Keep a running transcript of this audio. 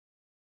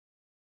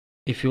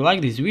If you like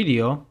this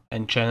video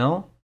and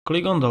channel,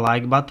 click on the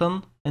like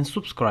button and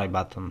subscribe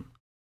button.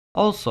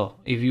 Also,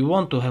 if you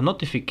want to have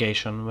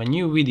notification when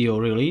new video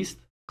released,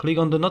 click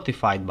on the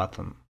notified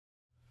button.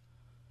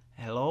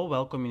 Hello,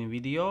 welcome in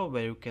video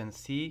where you can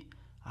see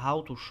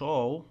how to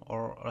show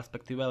or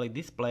respectively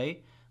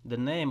display the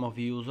name of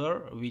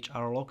user which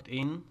are logged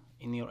in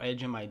your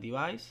HMI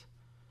device.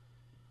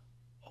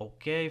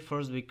 Okay,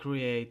 first we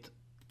create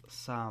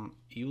some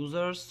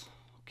users.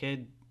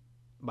 Okay,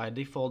 by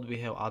default we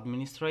have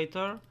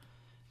administrator,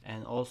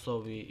 and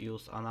also we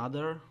use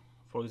another,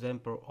 for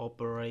example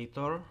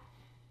operator,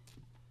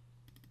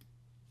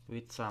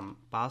 with some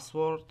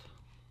password.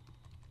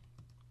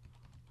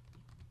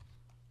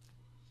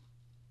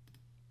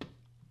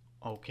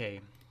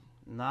 Okay,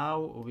 now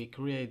we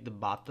create the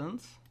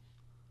buttons.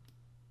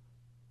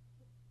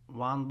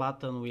 One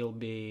button will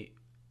be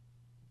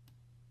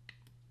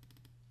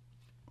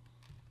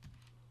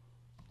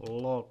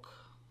log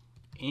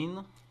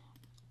in,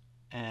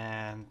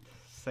 and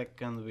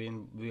second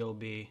will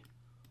be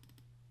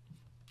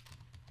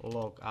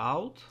log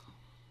out,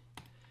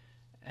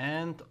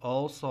 and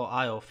also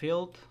IO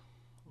field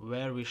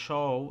where we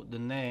show the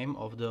name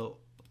of the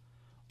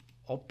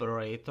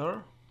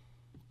operator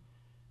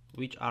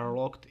which are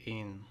logged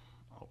in.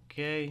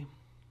 Okay,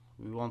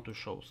 we want to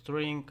show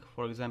string,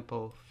 for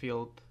example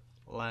field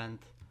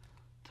length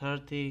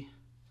 30,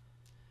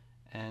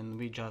 and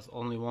we just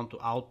only want to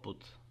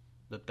output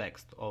the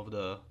text of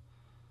the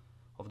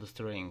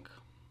string.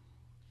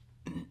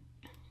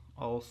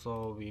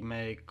 Also we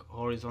make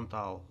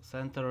horizontal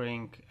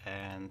centering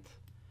and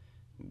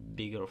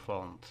bigger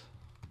font.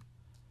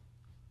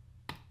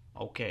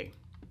 Okay,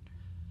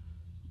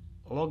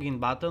 login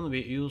button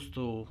we use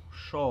to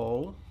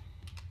show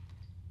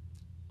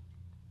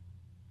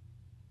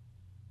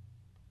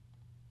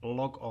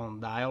log on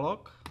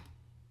dialog,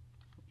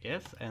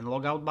 yes, and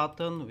logout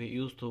button we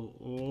use to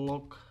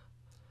log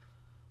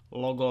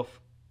off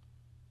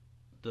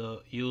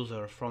the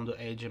user from the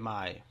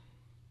HMI.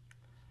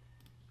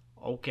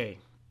 Okay,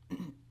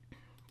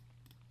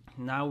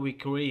 now we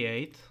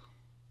create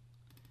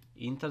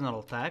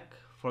internal tag,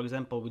 for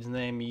example with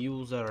name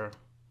user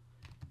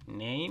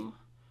name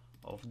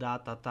of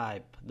data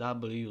type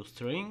W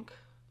string,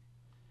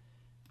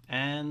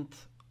 and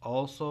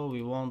also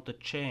we want to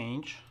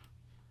change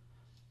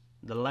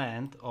the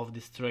length of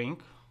the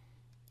string,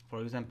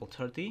 for example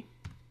 30.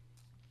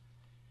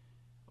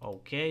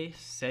 Okay,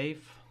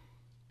 save.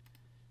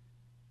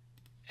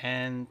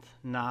 And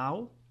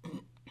now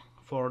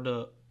for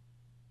the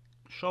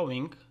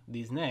showing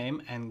this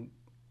name and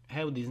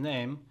have this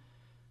name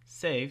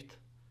saved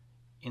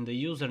in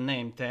the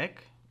username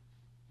tag,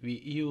 we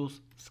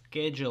use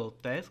schedule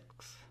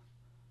tasks.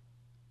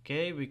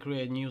 Okay, we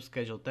create new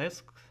schedule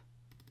tasks,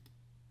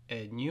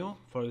 add new,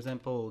 for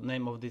example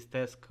name of this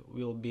task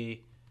will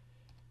be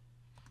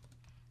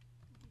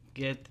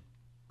get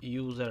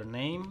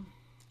username.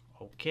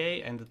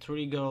 Okay, and the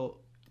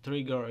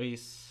trigger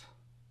is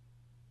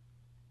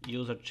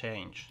user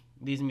change.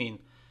 This means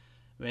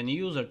when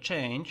user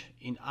change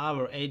in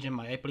our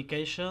HMI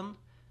application,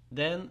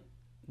 then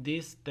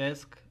this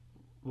task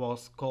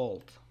was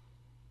called.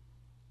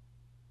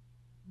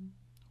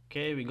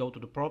 Okay, we go to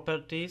the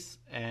properties,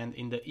 and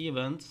in the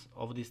events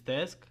of this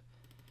task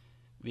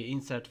we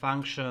insert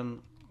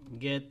function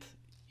get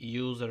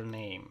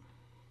username,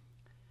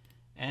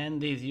 and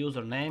this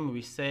username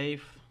we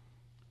save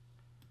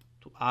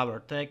to our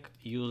tag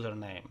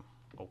username.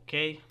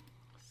 Okay,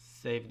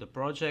 save the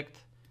project,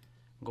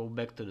 go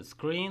back to the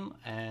screen,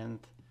 and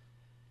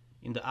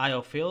in the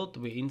IO field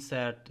we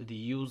insert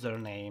the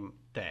username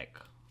tag.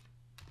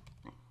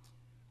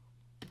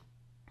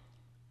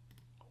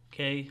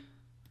 Okay,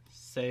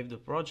 save the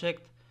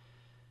project,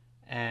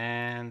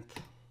 and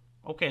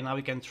okay, now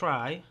we can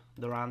try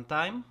the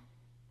runtime.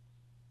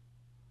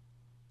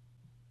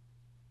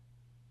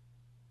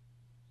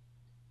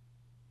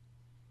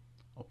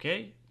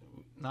 Okay,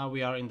 now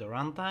we are in the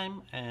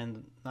runtime,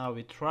 and now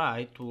we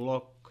try to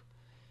log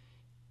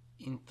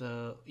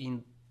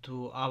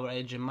into our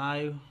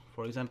HMI,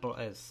 for example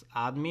as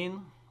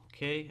admin.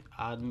 Okay,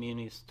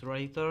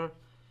 administrator,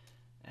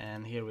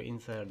 and here we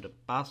insert the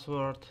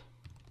password,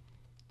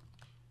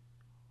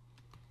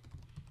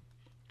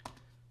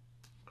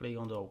 click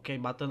on the OK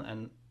button,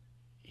 and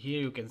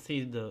here you can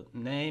see the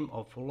name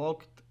of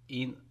logged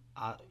in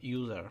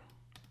user.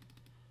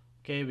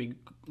 Okay, we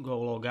go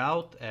log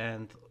out,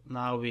 and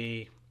now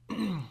we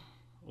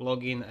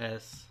log in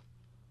as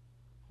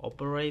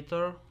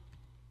operator.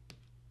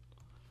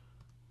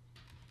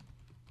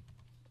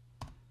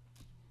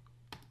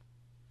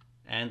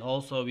 And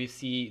also we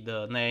see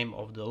the name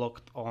of the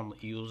logged on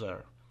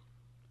user.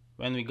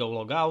 When we go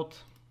log out,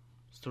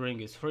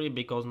 string is free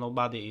because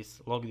nobody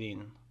is logged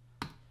in.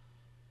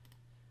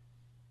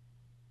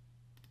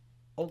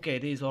 Okay,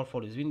 this is all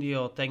for this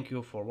video. Thank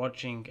you for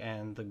watching,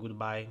 and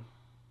goodbye.